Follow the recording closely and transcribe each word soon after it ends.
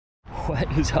What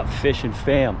is up, fishing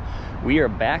fam? We are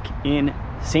back in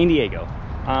San Diego.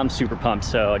 I'm super pumped.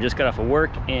 So I just got off of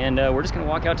work and we're just gonna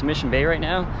walk out to Mission Bay right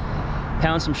now,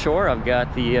 pound some shore. I've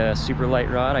got the super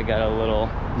light rod. I got a little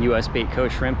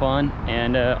usbaitco shrimp on,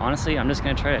 and honestly, I'm just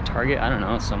gonna try to target, I don't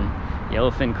know, some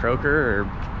yellowfin croaker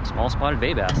or small spotted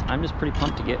bay bass. I'm just pretty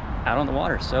pumped to get out on the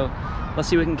water. So let's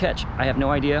see what we can catch. I have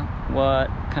no idea what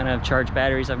kind of charged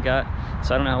batteries I've got,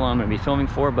 so I don't know how long I'm gonna be filming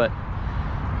for, but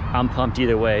I'm pumped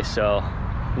either way. So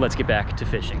let's get back to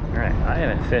fishing. All right, I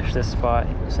haven't fished this spot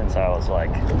since I was like,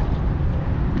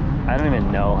 I don't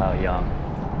even know how young.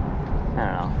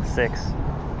 I don't know, 6,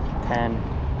 10.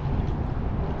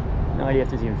 No idea if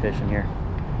there's even fish in here.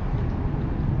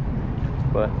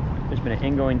 But there's been an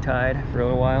ingoing tide for a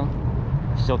little while.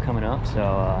 Still coming up,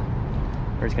 so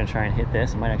we're just gonna try and hit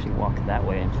this. I might actually walk that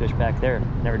way and fish back there.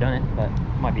 Never done it, but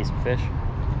might be some fish.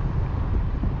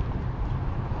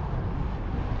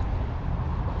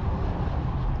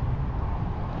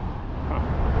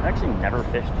 I've actually never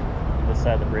fished this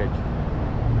side of the bridge. I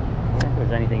wonder if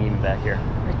there's anything even back here.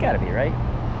 There's gotta be, right?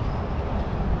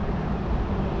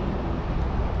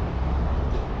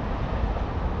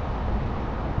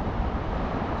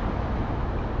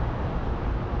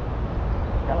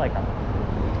 I like them.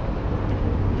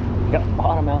 Got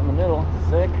bottom out in the middle.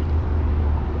 Sick.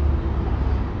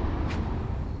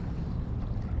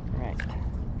 Right.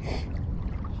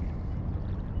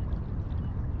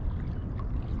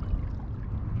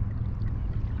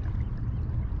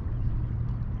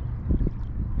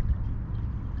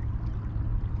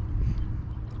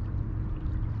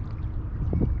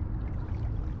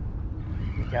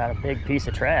 Got a big piece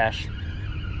of trash.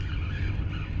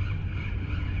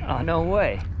 Oh, no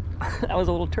way. That was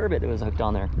a little turbot that was hooked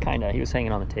on there. Kinda. He was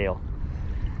hanging on the tail.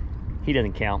 He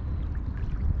doesn't count.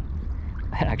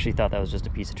 I actually thought that was just a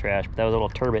piece of trash, but that was a little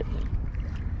turbot.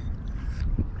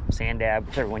 Sand dab,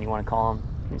 whichever one you want to call him.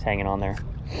 He's hanging on there.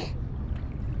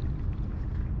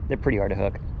 They're pretty hard to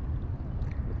hook.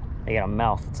 They got a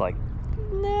mouth that's like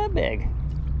that big.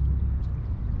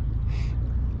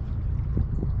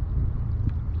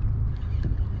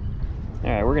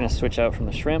 Alright, we're going to switch out from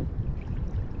the shrimp.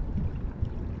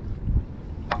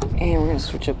 And we're going to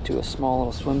switch up to a small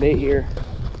little swim bait here.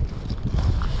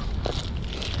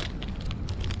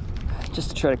 Just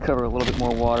to try to cover a little bit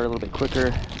more water, a little bit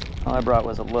quicker. All I brought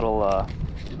was a little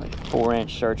like 4-inch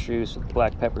chartreuse with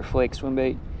black pepper flake swim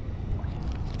bait.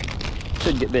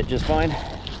 Should get bit just fine.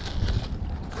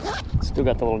 Still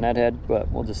got the little net head,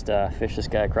 but we'll just fish this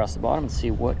guy across the bottom and see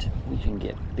what we can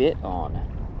get bit on.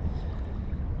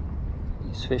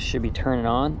 These fish should be turning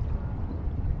on.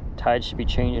 Tide should be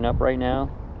changing up right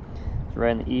now. It's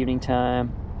right in the evening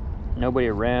time. Nobody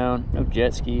around, no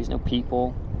jet skis, no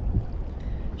people.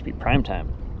 Should be prime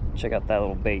time. Check out that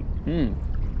little bait.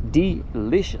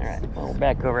 Delicious. All right, well, we're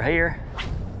back over here.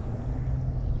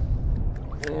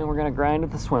 And we're gonna grind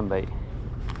with the swim bait.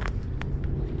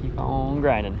 Keep on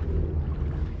grinding.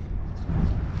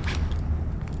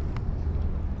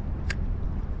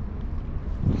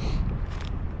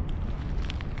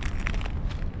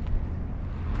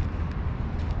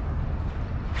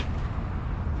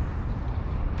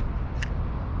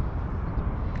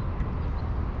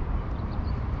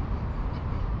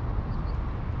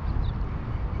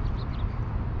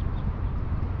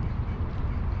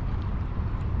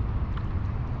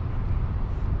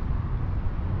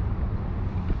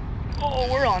 Oh,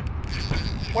 we're on.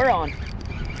 We're on.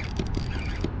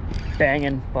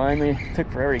 Banging, finally.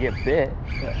 Took forever to get bit.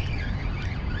 But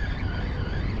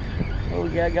what we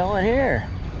got going here?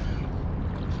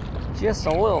 Just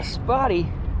a little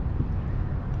spotty.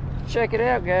 Check it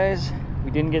out, guys.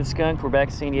 We didn't get a skunk. We're back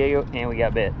to San Diego, and we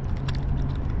got bit.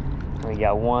 We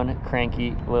got one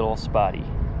cranky little spotty.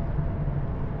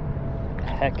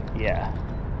 Heck yeah.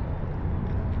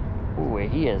 Ooh,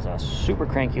 he is a super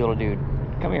cranky little dude.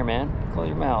 Come here, man. Close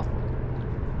your mouth.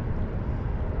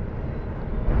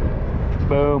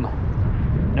 Boom.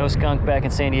 No skunk back in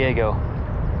San Diego.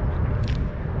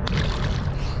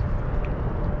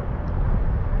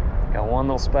 Got one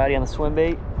little spotty on the swim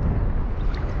bait.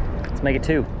 Let's make it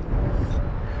 2.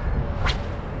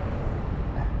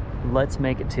 Let's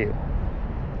make it 2.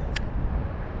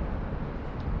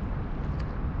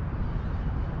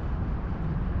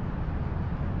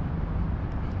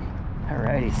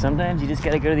 Alrighty, sometimes you just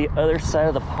gotta go to the other side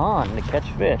of the pond to catch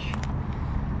fish.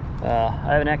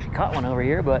 I haven't actually caught one over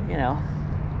here, but you know,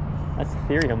 that's the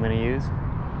theory I'm gonna use.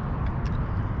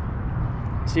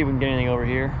 See if we can get anything over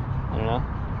here. I don't know.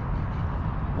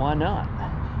 Why not?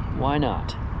 Why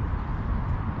not?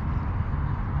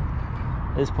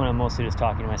 At this point, I'm mostly just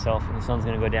talking to myself, and the sun's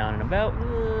gonna go down in about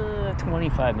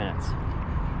 25 minutes.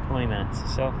 20 minutes.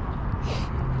 So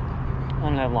I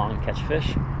don't have long to catch fish.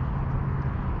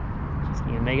 Just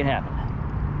need to make it happen.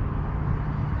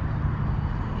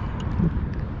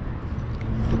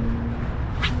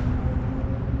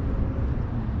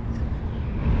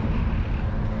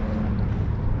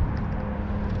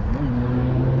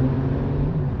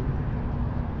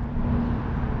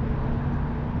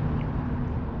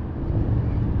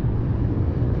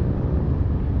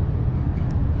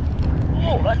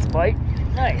 Oh, that's a bite.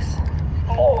 Nice.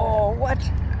 Oh, what?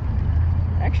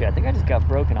 Actually, I think I just got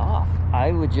broken off.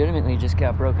 I legitimately just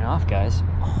got broken off, guys.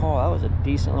 Oh, that was a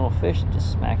decent little fish that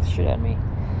just smacked the shit out of me.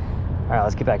 All right,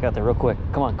 let's get back out there real quick.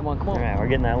 Come on, come on, come on. All right, we're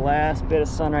getting that last bit of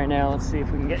sun right now. Let's see if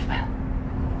we can get a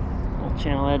little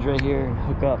channel edge right here and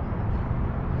hook up.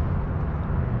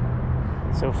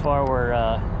 So far, we're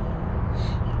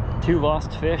 2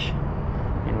 lost fish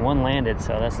and 1 landed,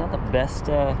 so that's not the best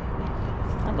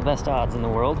odds in the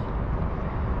world.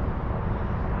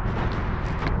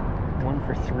 1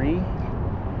 for 3.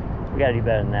 We gotta do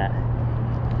better than that.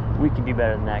 We can do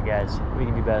better than that, guys. We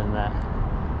can do better than that.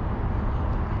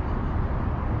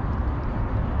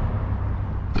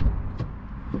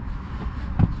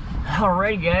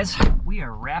 Alrighty, guys, we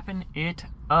are wrapping it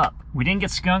up. We didn't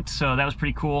get skunked, so that was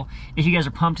pretty cool. If you guys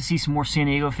are pumped to see some more San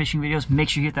Diego fishing videos, make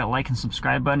sure you hit that like and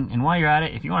subscribe button. And while you're at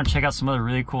it, if you want to check out some other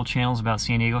really cool channels about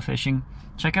San Diego fishing,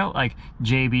 check out like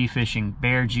JB Fishing,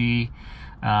 Bear G,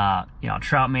 you know,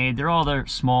 Trout Made. They're all their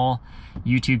small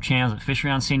YouTube channels that fish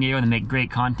around San Diego and they make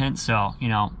great content. So, you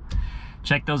know,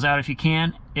 check those out if you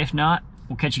can. If not,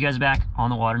 we'll catch you guys back on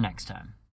the water next time.